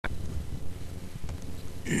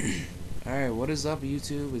Alright, what is up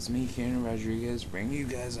YouTube? It's me, Kieran Rodriguez, bringing you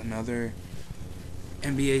guys another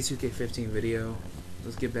NBA 2K15 video.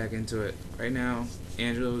 Let's get back into it. Right now,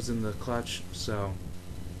 Angelo's in the clutch, so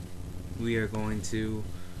we are going to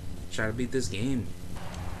try to beat this game.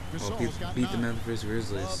 Well, beat the Memphis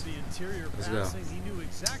Grizzlies. Let's go.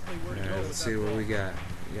 Alright, let's see what we got.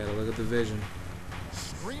 You gotta look at the vision.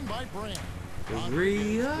 Screen by Brand. Let's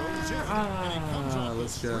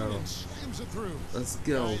go. Let's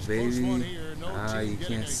go, baby. You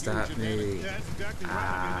can't stop me.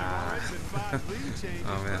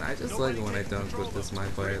 Oh man, I just like it when I dunk with this my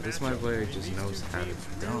player. This my player just knows how to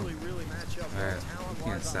dunk. Alright, you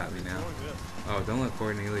can't stop me now. Oh, don't let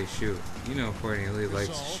Courtney Lee shoot. You know Courtney Lee likes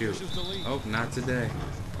to shoot. Oh, not today.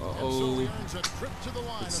 Uh-oh.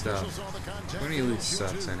 Good stuff. Courtney Lee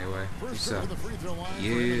sucks anyway. You suck.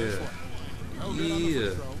 Yeah.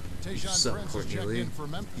 Yeah. You suck, Courtney Lee.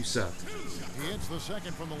 You suck.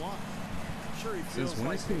 Since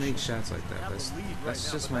when does he make shots like that?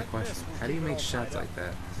 That's just my question. How do you make shots like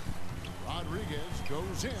that?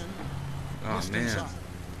 Oh man.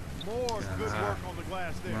 Come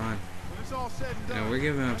on. You know, we're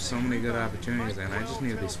giving up so many good opportunities, and I just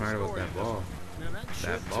need to be smarter with that ball.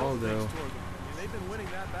 That ball, though.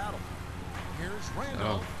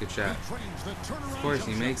 Oh, good shot. Of course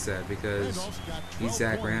he makes that because he's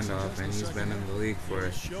Zach Randolph and he's been in the league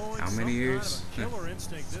for how many years? He's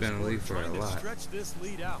been in the league for a lot. Let's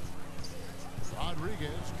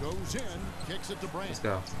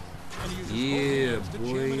go. Yeah,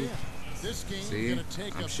 boy. See,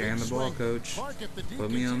 I'm sharing the ball, coach.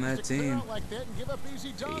 Put me on that team.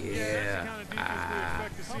 Yeah.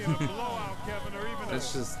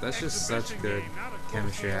 That's just such good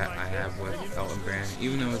chemistry I have with Elton Brand.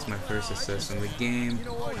 Even though it's my first assist in the game.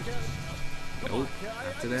 Nope,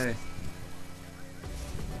 not today.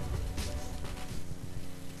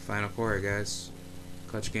 Final quarter, guys.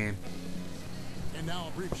 Clutch game. And now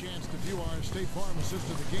a brief chance to view our State Farm assist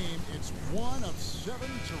of the game. It's one of 7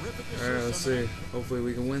 terrific assists. Alright, let's see. Hopefully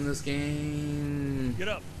we can win this game. Get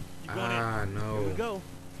up. No. Here we go.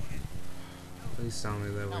 Please tell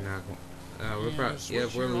me that we're not going. We're probably, yeah,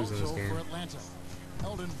 we're losing this game.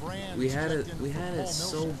 We had it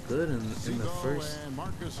so good in the first.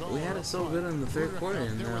 We had it so good in the third quarter,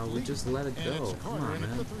 and we just let it go. Come on,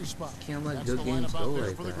 man. Can't let good games go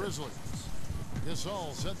like that.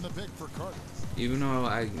 Setting the pick for Carter. Even though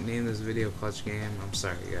I named this video Clutch Game, I'm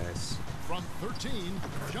sorry, guys. From 13,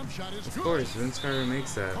 jump shot is of course, Vince Carter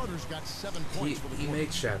makes that. Carter's got 7 points for the he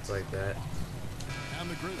makes shots like that. And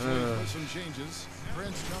the Grizzlies with some changes.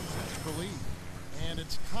 Prince jumps in for Lee. And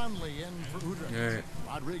it's Conley in for Udrih.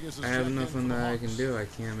 Alright. I have nothing that I can do. I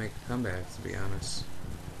can't make a comeback, to be honest.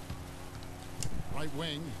 Right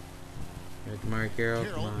wing. DeMar Carroll,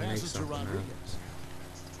 come on, make something now.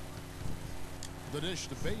 The dish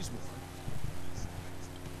to Bazemore.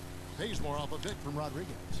 Bazemore off a pick from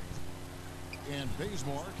Rodriguez. And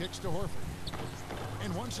Bazemore kicks to Horford.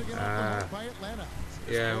 And once again by Atlanta.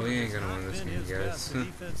 Yeah, we ain't gonna win this game, guys.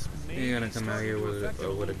 We ain't gonna come out here with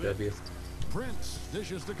a W. Prince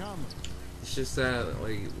dishes to Conley. It's just that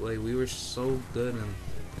like we were so good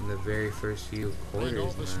in the very first few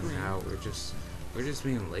quarters, and now we're just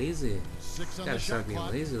being lazy. Gotta stop being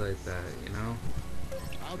lazy like that, you know.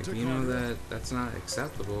 If you know that that's not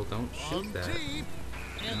acceptable, don't shoot that.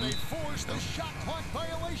 And they force the shot clock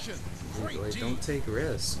violation. Like, don't take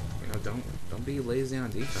risks. You know, don't be lazy on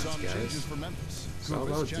defense, guys. It's all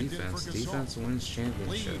about defense. Defense wins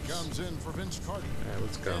championships. Alright,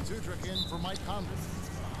 let's go.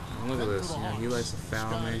 Look at this. You know, he likes to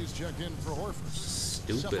foul me.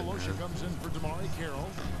 Stupid, man.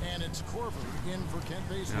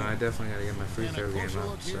 No, I definitely gotta get my free throw game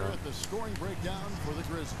up. So.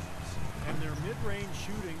 And their mid-range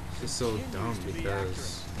shooting it's just so dumb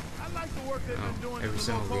because every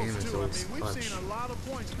single game is always clutch. We've seen a lot of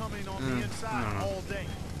points coming on the inside all day.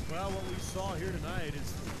 Well, what we saw here tonight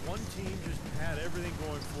is one team just had everything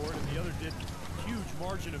going for it, and the other did. Huge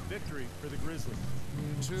margin of victory for the Grizzlies.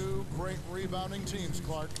 2 great rebounding teams,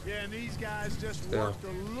 Clark. Yeah, and these guys just worked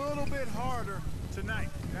a little bit harder tonight.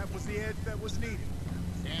 That was the edge that was needed.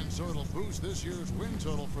 And so it'll boost this year's win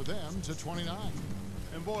total for them to 29.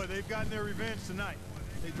 And boy, they've gotten their revenge tonight.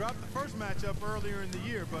 They dropped the first matchup earlier in the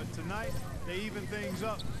year, but tonight they even things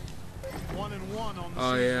up. 1-1 on the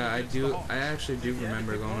Oh yeah, I do. I actually do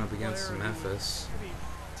remember going up against Memphis.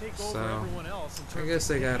 So I guess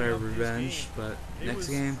they got our revenge, but next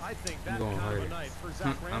game I'm going harder.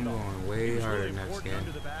 I'm going way harder next game.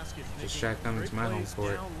 Just try coming to my home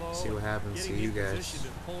court, see what happens to you guys.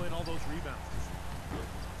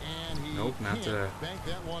 Nope, not today.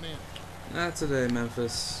 Not today,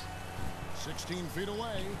 Memphis. 16 feet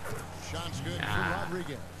away. Shot's good for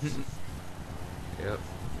Rodriguez. Yep,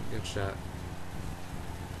 good shot.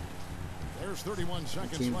 There's 31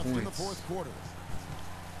 seconds left in the fourth quarter.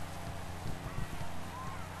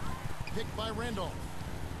 Picked by Randolph.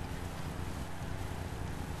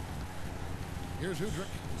 Here's Udrich.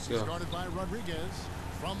 Started by Rodriguez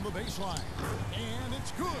from the baseline. And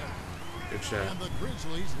it's good. Good shot. And the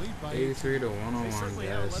Grizzlies lead by 83 to 101,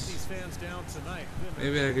 guys. Let these fans down tonight.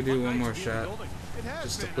 Maybe I could do one more shot.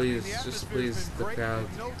 Just to please the crowd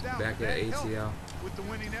back at ATL. With the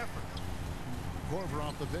winning effort. Korver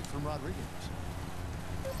off the pick from Rodriguez.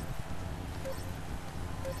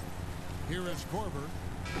 Here is Korver.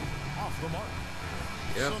 Off the mark.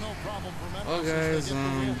 Yep. So no problem for Memphis. Well, guys,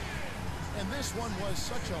 and this one was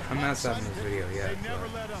such a I'm not stopping this video yet. They never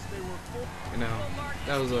let up. They were full. You know,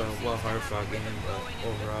 that was a hard-fought game, but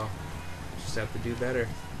overall, just have to do better.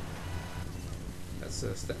 That's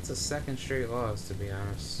a second straight loss, to be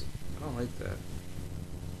honest. I don't like that.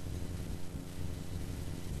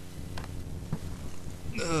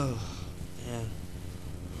 Ugh, man.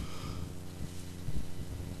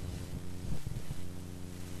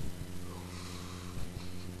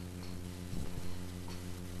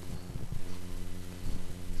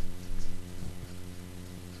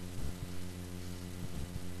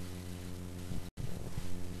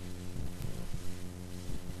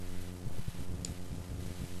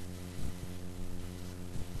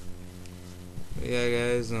 Yeah,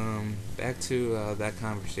 guys, back to that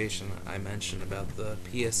conversation I mentioned about the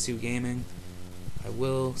PS2 gaming. I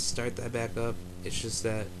will start that back up. It's just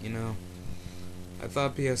that, you know, I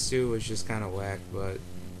thought PS2 was just kind of whack, but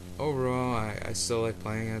overall, I still like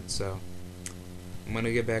playing it, so I'm going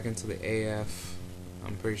to get back into the AF.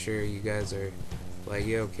 I'm pretty sure you guys are like,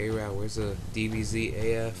 yo, K-Rod, where's the DBZ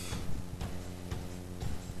AF?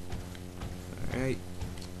 Alright.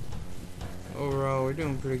 Overall, we're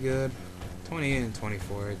doing pretty good. 28 and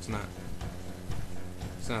 24. It's not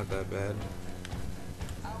that bad.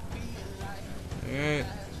 Alright,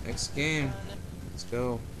 next game. Let's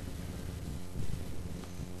go.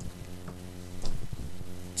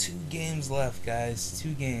 2 games left, guys.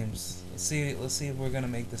 2 games. Let's see if we're gonna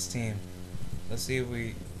make this team. Let's see if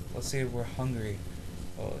we're hungry.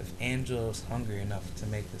 Oh, if Angelo's hungry enough to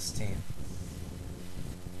make this team.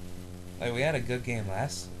 Like, we had a good game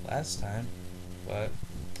last time, but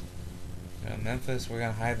you know, Memphis, we're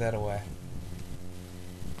gonna hide that away.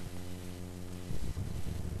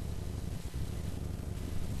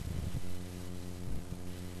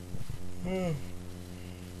 Yeah,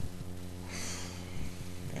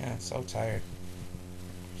 so tired.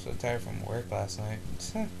 So tired from work last night.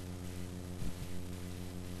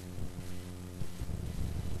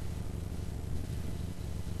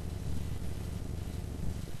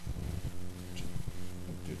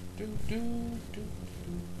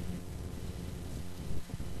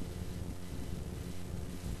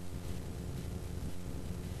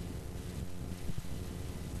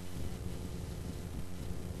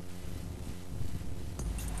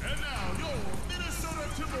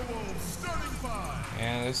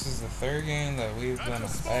 And this is the 3rd game that we've been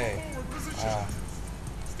away. Wow.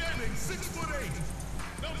 Standing 6'8",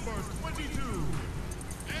 number 22,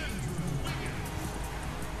 Andrew Wiggins.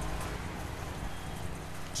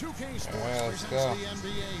 2K Sports let's presents go. the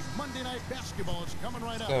NBA Monday Night Basketball. It's coming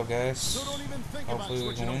right Let's up. go, guys. So don't even think Hopefully about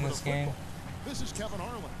we switching can win over this to game. football. This is Kevin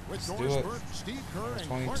Harlan with Let's Doris do it. Burke, Steve Kerr, and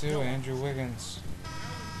 22, Andrew Wiggins.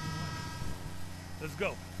 Let's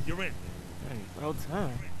go. You're in. Well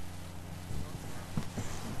time.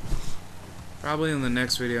 Probably in the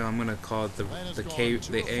next video, I'm gonna call it the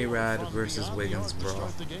A-Rod versus Wiggins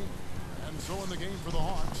brawl.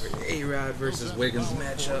 Or A-Rod versus Wiggins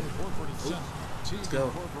matchup. Let's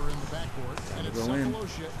go. Gotta go in.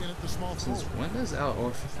 Since when does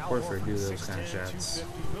Al Horford do those kind of shots?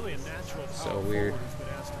 So weird.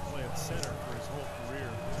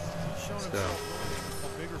 Let's go.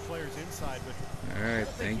 Alright,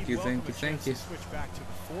 thank you. We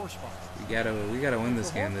gotta win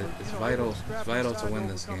this game. It's vital to win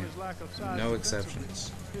this game. No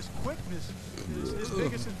exceptions. His quickness is his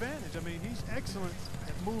biggest advantage. I mean, he's excellent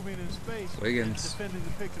at moving in space Wiggins. and defending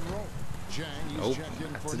the pick and roll. Nope,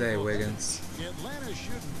 not today, Wiggins. Atlanta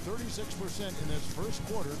shooting 36% in this first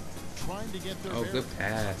quarter, trying to get their good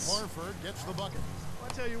pass. Horford gets the bucket. Well,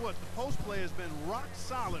 I tell you what, the post play has been rock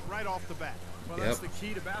solid right off the bat. Well, Yep. that's the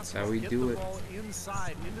key to basketball. That's how we Get do the it. ball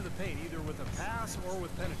inside into the paint, either with a pass or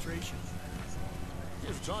with penetration.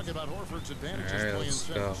 Here's talk about Horford's advantages. All right, playing let's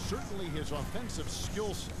center. go. Certainly his offensive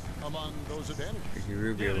skill set among those advantages. Ricky Yeah,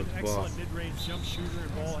 Rubio an with the ball. excellent mid-range jump shooter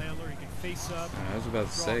and ball handler. He can face up. I was about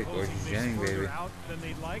to draw say, opposing Gorgie bigs Jang, further baby. out than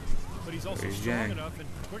they'd like, but he's also Gorgie strong Jang. enough and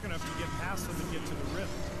quick enough to get past them and get to the rim.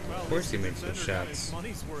 Well, Of course he makes those shots.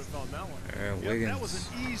 Money's worth on that one. Wiggins. That was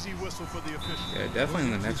an easy whistle for the official. Yeah,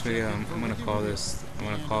 definitely in the next video, I'm gonna call this. I'm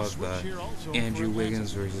gonna call it the Andrew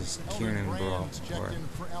Wiggins versus Kieran Brawl or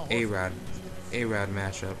A-Rod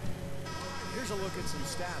matchup, Here's a look at some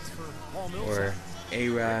stats for Paul Millsap. or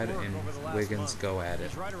A-Rod Over and the last Wiggins month. go at it.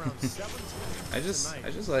 He's right around 17 I just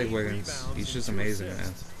tonight. like 8 Wiggins. rebounds He's and just 2 amazing, man.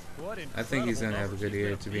 assists. What I think he's gonna have a incredible good year,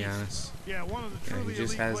 numbers. to be He's a honest. Yeah, one of the Yeah, he truly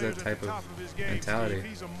just elite has that players at type the of top of his game, mentality. Steve.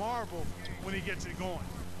 He's a marvel when he gets it going.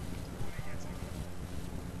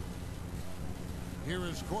 Here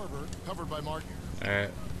is Korver, covered by Martin. All right,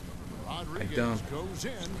 Rodriguez dunk. goes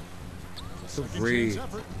in. so Second Bree. chance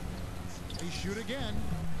effort. They shoot again.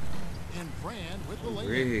 And Brand with the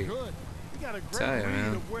Bree. layup. Good. He got a great Tell ya, read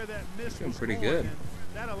man. of where that miss Doing was pretty going, good. and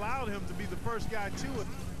that allowed him to be the first guy to it.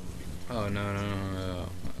 Oh no!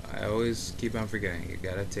 I always keep on forgetting. You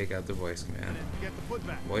gotta take out the voice command. And then get the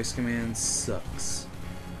putback. Voice command sucks.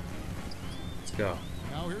 Let's go.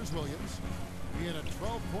 Now here's Williams. He had a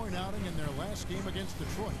 12-point outing in their last game against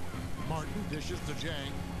Detroit. Martin dishes to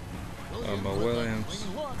Jang. Mo with a Williams.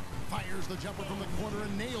 clean look, fires the jumper from the corner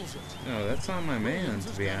and nails it. No, that's not my man, Williams to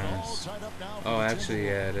has be got it all honest. tied up now for Oh, the actually, Timberwolves.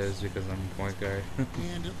 yeah, it is because I'm a point guard.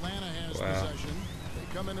 And Atlanta has Wow. possession.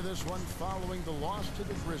 They come into this one following the loss to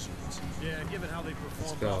the Grizzlies. Yeah, given how they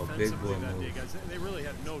performed go, big offensively boy that day, move. guys, they really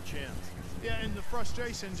had no chance. Yeah, and the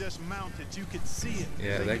frustration just mounted. You could see it.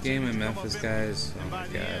 Yeah, They that game continued in to come Memphis, up guys, empty, oh and my by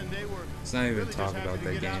the God. end, they were Let's not even really talk just happy about to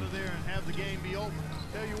that get out game. of there and have the game be over.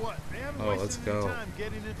 Tell you what, they haven't Oh, wasted let's any go. time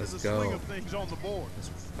getting into Let's the go. swing of things on the board.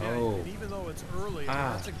 Yeah, Oh, and even though it's early,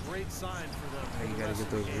 Ah. that's a great sign for them. Ah, you for the gotta rest get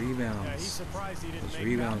of the those game. rebounds. Yeah, he's surprised he didn't Those make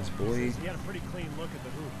rebounds, that. boy. He had a pretty clean look at the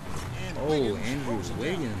hoop. And oh, Wiggins Andrew throws it down.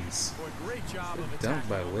 Wiggins. Boy, great job of Dunk attacking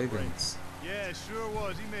by on the break. Wiggins. Yeah, it sure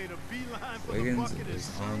was. He made a beeline for Wiggins the bucket is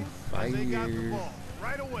as on soon as they got the fire. ball.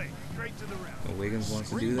 Right away, straight to the rim. Oh, Wiggins wants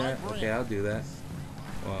to do that? Okay, I'll do that.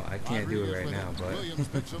 Well, I can't do it Rodriguez right with now, it. but Williams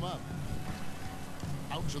picks him up.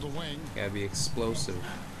 Out to the wing. gotta be explosive.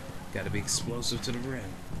 Gotta be explosive to the rim.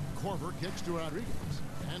 Korver kicks to Rodriguez.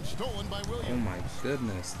 And stolen by Williams. Oh my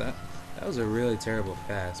goodness, that was a really terrible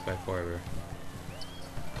pass by Korver.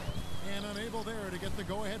 And unable there to get the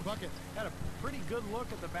go-ahead bucket. Had a pretty good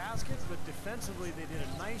look at the basket, but defensively they did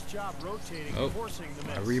a nice job rotating, Oh, forcing the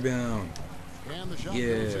miss. a rebound. And the shot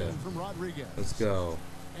Yeah. goes in from Rodriguez. Let's go.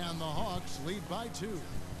 And the Hawks lead by 2.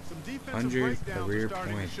 Some defensive 100 breakdowns career are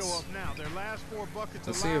starting points. to show up now. Their last 4 buckets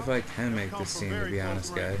Let's see if I allowed can have make come this from team, to very be close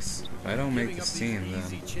honest, range. guys. If I don't make Giving this up team, these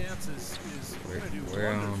easy then chances is we're- going to do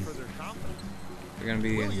we're, wonders for their confidence. we're gonna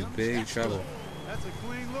be in big trouble. That's a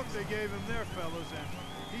clean look they gave him there, fellas, and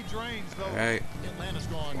he drains those. All right, Atlanta's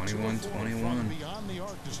gone 21-21. from beyond the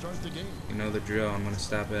arc to start the game. you know the drill. I'm gonna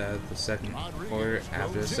stop it at the second quarter.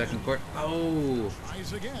 After the second quarter. Oh,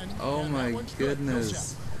 Tries again. oh and that my one's good.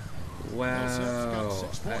 goodness. Wow.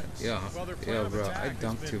 Yeah, Well, their yeah, plan of bro. attack I has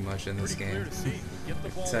dunked been too much in this pretty clear game. to see. Get the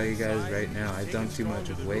ball Tell you guys inside, right now, I take dunked it too strong much,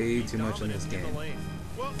 to the way hoop, be too much in dominant this the game. lane.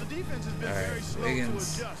 Well, the defense has been All right, very slow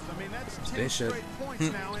Wiggins. to adjust. I mean, that's 10 Bishop. straight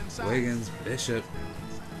points now inside. Wiggins, Bishop.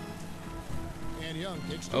 And Young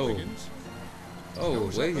kicks to Oh. Wiggins. Oh, Goes up and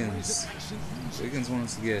lays Wiggins. it nice and easy. Wiggins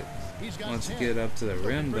wants to get He's got wants to 10. get up to the Looking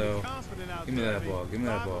rim pretty though. confident out Give me there. that I mean, ball. Give me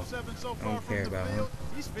that 5 of ball. 7 so I far don't from care the about field. him.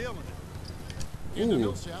 He's feeling it. Into Ooh.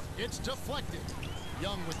 Millsap. It's deflected.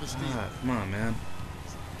 Young with the steal. Ah, come on, man.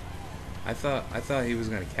 I thought he was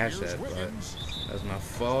gonna catch Here's that, but Wiggins. that's my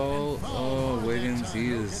fault. And foul Oh, on that Wiggins, time. he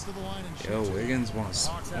He'll is. get to the line and Yo, shoot it. Wiggins wants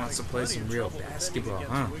Hawks to having play plenty some of real trouble defending basketball,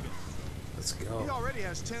 against huh? Wiggins. Let's He go. already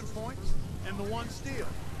has 10 points and the 1 steal.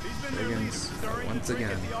 He's been their leader, Wiggins, stirring once the drink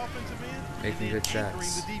again, at the offensive end, making and good then anchoring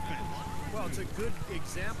shots. the defense. Well, it's a good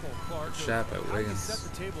example, Clark, of Shot by how you Wiggins. set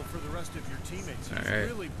the table for the rest of your teammates. He's All right.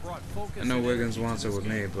 really brought focus I know and Wiggins energy wants to it this with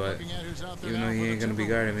me, game. but Looking at who's out there even though now he for the ain't gonna be Timberwolves.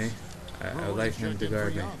 guarding me, I Brewer like is him checked to in for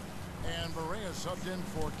guard me. Young. And Barea subbed in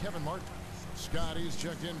for Kevin Martin. Scotty's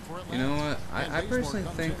checked in for Atlanta. You know what? And I Bazemore personally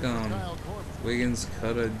comes think in for Kyle Korver. Wiggins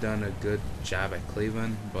could have done a good job at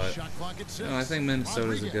Cleveland, but Shot clock at 6. you know, I think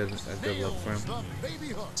Minnesota's a good look for Nails him. the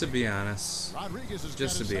baby hook. To be honest, Rodriguez has just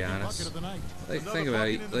got to his be second honest. bucket of the night. like Another think about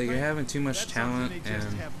bucket it, in the like you're paint. having too much That's talent, something they just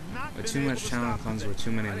and have not with been too able much to talent stop comes today. with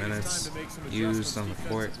too many I think it's minutes time to make some used adjustments on the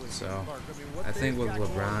court. defensively, So Clark. I mean, what I think they've with got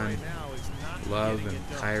going LeBron, right now is not Love, getting and it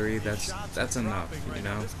done. Kyrie, His that's shots are enough. dropping You right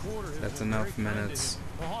now. know, This quarter has that's been enough very kind to minutes him.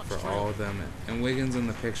 The Hawks for trail. all of them. And Wiggins in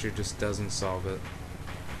the picture just doesn't solve it.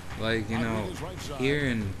 Like, you know, Rodriguez right side. here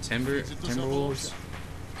in Feeds it to Timberwolves,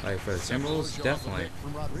 Like for the Timberwolves, definitely.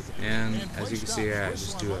 And as you can see here, I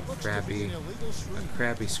just do a crappy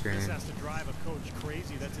screen.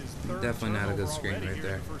 Definitely not a good screen right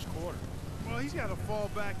there. Well, he's got to fall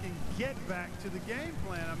back and get back to the game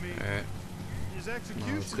plan. I mean, All right. his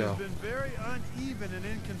execution has been very uneven and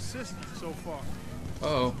inconsistent so far.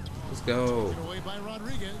 Uh-oh, let's go.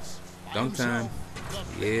 Dunk time.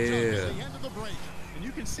 Yeah. And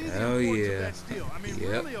you can see the Hell importance yeah. of that steal. I mean, Yep.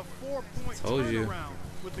 really a 4-point Told you. turnaround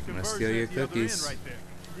with the I'm gonna conversion steal your at the other cookies. end right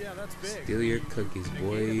there. Yeah, that's big. Steal your cookies,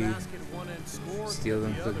 boy. Steal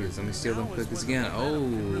them cookies. Let me steal them cookies again.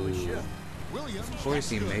 Oh. Of course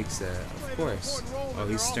he makes that. Of course. Oh,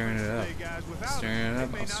 he's stirring it up. Stirring it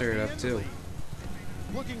up. I'll stir it up too.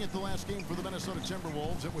 Looking at the last game for the Minnesota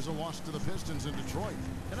Timberwolves, it was a loss to the Pistons in Detroit.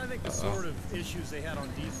 And I think the sort of issues they had on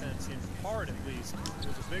defense, in part at least,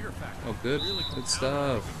 was a bigger factor. Oh, good. Good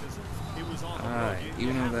stuff.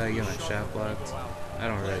 Even though I get my shot blocked, I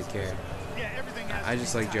don't really care. I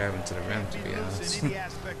just like driving to the rim, to be honest.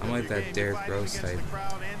 I'm like that Derrick Rose type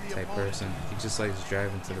person. He just likes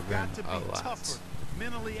driving to the rim a lot.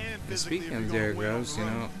 And speaking of Derrick Rose, you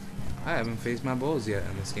know, I haven't faced my Bulls yet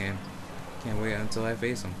in this game. Can't wait until I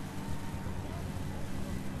face them.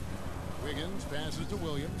 Wiggins passes to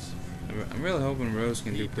Williams. I'm really hoping Rose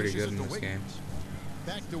can do pretty good in this game.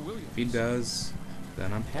 Back to Williams. If he does,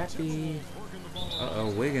 then I'm happy. Uh-oh,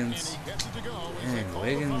 Wiggins. Dang,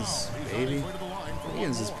 Wiggins, baby.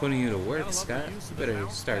 Wiggins is putting you to work, Scott. You better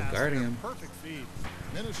start guarding him.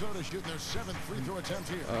 Minnesota shooting their 7th free throw attempt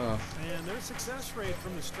here. And their success rate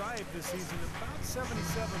from the stripe this season is about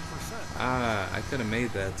 77%. I could have made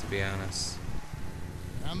that, to be honest.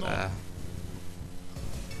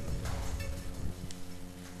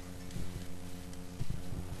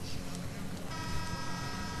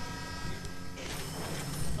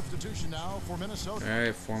 Substitution now for Minnesota. All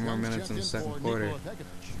right, 4 more minutes in the second quarter.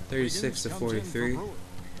 36 to 43.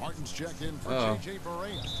 Martin's checked in for JJ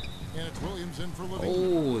Barea. And it's Williams in for Living.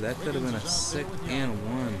 Oh, that could have been a sick and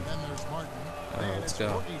one. And there's Martin. Oh, let's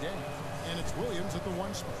go. And it's Williams at the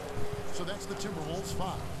 1 spot. So that's the Timberwolves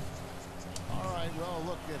 5. All right, well,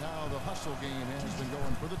 look at how the hustle game has been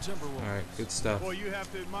going for the Timberwolves. All right, good stuff. Well, you have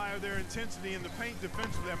to admire their intensity in the paint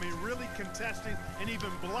defensively. I mean, really contesting and even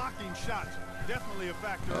blocking shots. Definitely a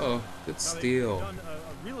factor. Oh, good steal. Done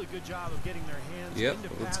a really good job of getting their hands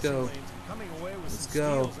into let's passing go. lanes and coming away with Let's some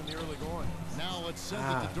go. steals in the early going. Now let's send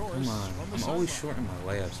it to Doris. Come on. I'm always short on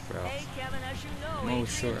my layups, bro. I'm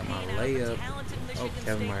always short on my layup. Oh,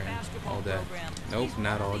 Kevin Martin. All day. Nope,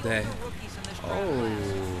 not all day.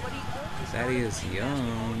 Oh, Thaddeus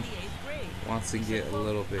Young wants to get a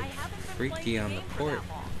little bit freaky on the court.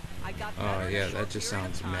 Oh, yeah, that just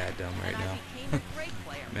sounds mad dumb right now.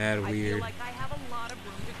 Mad weird.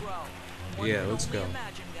 Yeah, let's go.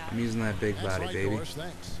 I'm using that big body, baby.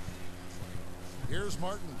 Here's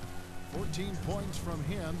Martin. 14 points from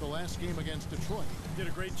him the last game against Detroit. Did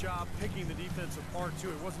a great job picking the defense apart, too.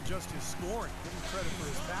 It wasn't just his scoring. Give him credit for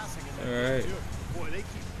his passing. All right. Boy, they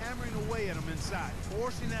keep hammering away at him inside,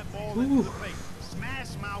 forcing that ball into the paint.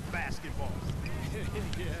 Smash mouth basketball.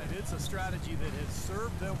 Yeah, it's a strategy that has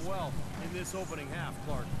served them well in this opening half,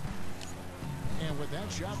 Clark. And with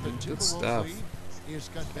that shot, the good stuff. is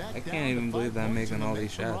cut back I can't even believe that I'm making all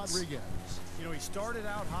these shots. You know, he started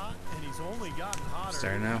out hot, and he's only gotten hotter.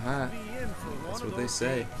 Starting out hot. That's what they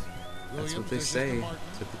say. That's what they say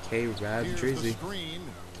to the K-Rod Drizzy.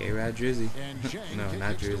 K-Rod Drizzy. No,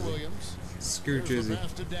 not Drizzy. Screw Drizzy.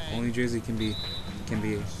 Only Drizzy can be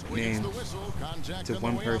named to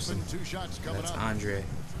one person. That's Andre,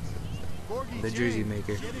 the Drizzy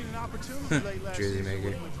maker. Drizzy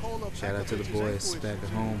maker. Shout out to the boys back at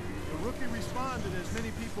home. The rookie responded as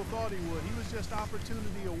many people thought he would. He was just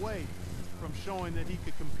opportunity away from showing that he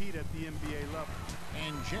could compete at the NBA level.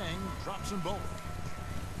 And Jang drops them both.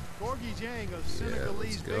 Gorgui Dieng, a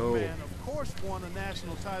Senegalese big man, of course won a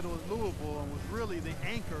national title at Louisville and was really the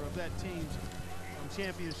anchor of that team's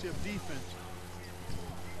championship defense.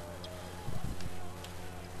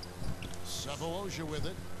 Sefolosha with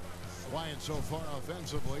it. Quiet so far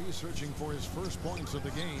offensively, searching for his first points of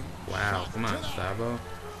the game. Wow, come on, Sabo.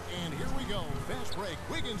 And here we go. Fast break.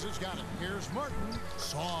 Wiggins has got it. Here's Martin.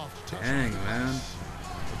 Soft touch. Dang, man.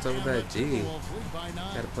 What's up with that D?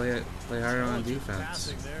 Gotta play harder on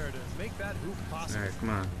defense. Alright, come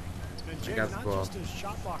on. I got the ball.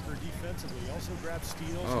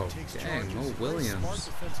 Oh, dang, Mo Williams.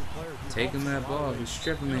 Taking that ball. He's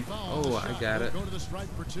stripping me. Oh, I got it.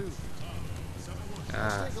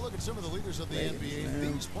 Take a look at some of the leaders of the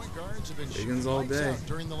NBA. These point guards have been Wiggins all day.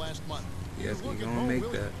 during the last month. Yep, he's gonna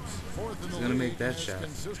make that. He's gonna make that shot.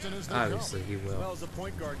 Obviously, he will. Well, as a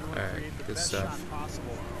point guard, you want to create the good best stuff. shot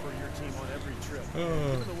possible for your team on every trip.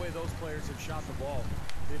 Given the way those players have shot the ball,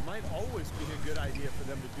 it might always be a good idea for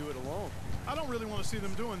them to do it alone. I don't really want to see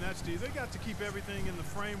them doing that, Steve. They got to keep everything in the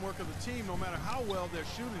framework of the team, no matter how well they're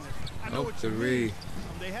shooting it. I know what you mean.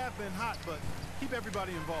 They have been hot, but keep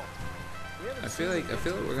everybody involved. I feel like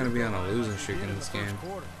we're gonna be on a losing streak in this game.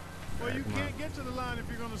 Well, you can't get to the line if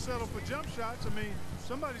you're going to settle for jump shots. I mean,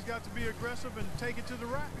 somebody's got to be aggressive and take it to the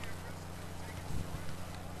rack.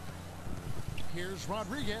 Here's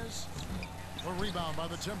Rodriguez. A rebound by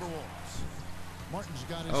the Timberwolves. Martin's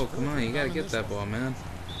got his come on, you gotta get that ball, man.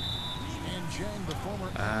 And Jang, the former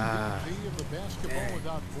MVP of the Basketball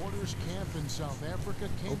Without Borders camp in South Africa,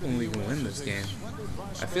 hoping we can win this game.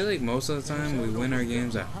 I feel like most of the time we win our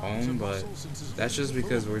games at home, but that's just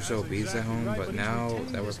because we're so beast at home. But now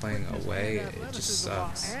that we're playing away, it just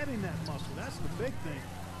sucks. Adding that muscle, that's the big thing.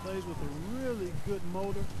 Plays with a really good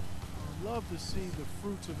motor. I'd love to see the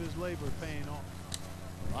fruits of his labor paying off.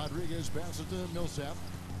 Rodriguez passes to Millsap.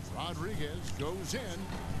 Rodriguez goes in.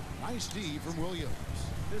 Nice D from Williams.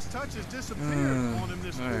 His touch has disappeared on him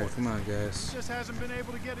this quarter. Alright, come on, guys. He just hasn't been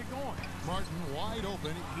able to get it going. Martin wide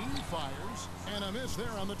open. He fires. And a miss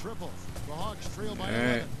there on the triple. The Hawks trail by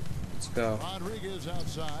 11. Let's go. Rodriguez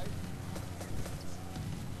outside.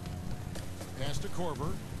 Pass to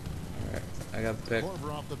Korver. Alright, I got the pick.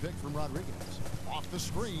 Korver off the pick from Rodriguez. Off the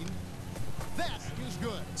screen. That is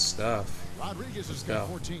good. Stuff. Rodriguez has got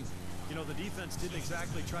 14. You know, the defense didn't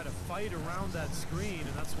exactly try to fight around that screen,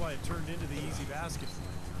 and that's why it turned into the easy basket.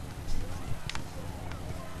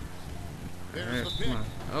 There's the Come pick. on.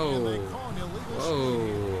 Oh.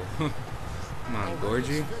 Whoa. Come on,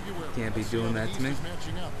 Gorgie. Can't be doing that to me.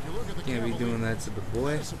 Can't be doing that to the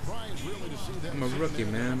boy. I'm a rookie,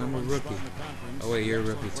 man. I'm a rookie. Oh, wait, you're a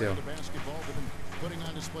rookie, too.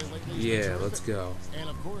 Yeah, let's go.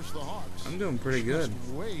 I'm doing pretty good.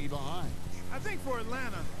 I think for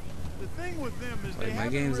Atlanta, the thing with them is Like, they my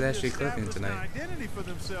haven't game's really actually clicking established tonight. an identity for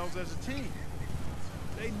themselves as a team.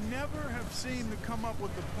 They never have seemed to come up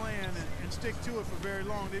with a plan and stick to it for very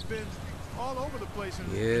long. They've been all over the place in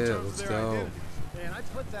terms of their identity. And I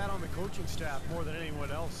put that on the coaching staff more than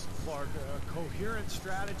anyone else, Clark. A coherent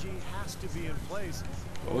strategy has to be in place,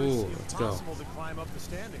 or it's impossible to climb up the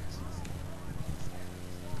standings.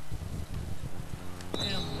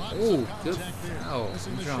 Oh, good foul.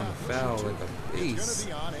 I'm drawing a foul like a beast.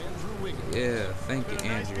 Yeah, thank you,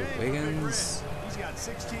 Andrew Wiggins. He's got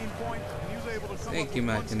 16 points. He was able to come Thank up you, with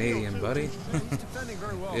my one Canadian steal, buddy.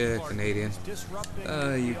 Yeah, Canadian.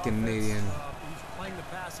 You Canadian. He's playing the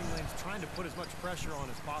passing lanes, trying to put as much pressure on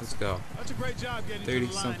as possible. Let's go. That's a great job getting 30 to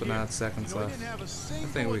the line something here. odd seconds left. I I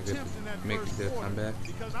think we could make a good comeback.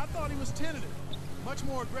 Because I thought he was tentative. Much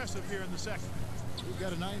more aggressive here in the second. We've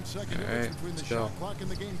got a 9-second All difference right, between the let's go. shot clock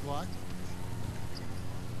and the game clock.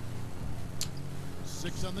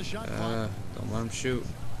 6 on the shot clock. Don't let him shoot.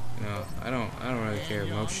 No, I don't really care.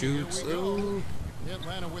 No shoots. Oh.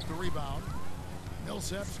 Atlanta with the rebound.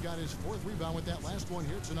 Millsap's got his 4th rebound with that last one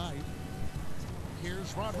here tonight.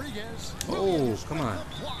 Here's Rodriguez. Oh, come on.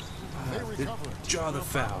 They recover. Draw the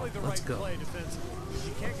foul. Let's go.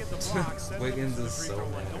 You can't get the blocks. Wiggins is so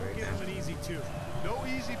mad Don't right give him now. an easy 2. No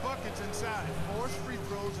easy buckets inside. Force free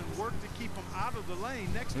throws and work to keep them out of the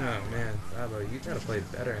lane next Oh time. man, Fabo, you gotta play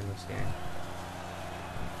better in this game.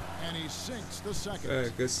 And he sinks the second.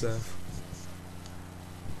 Alright, good stuff.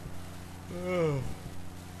 Oh.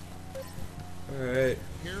 Alright.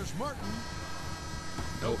 Here's Martin.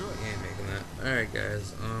 Nope, he ain't making that. Alright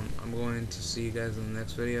guys, I'm going to see you guys in the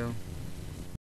next video.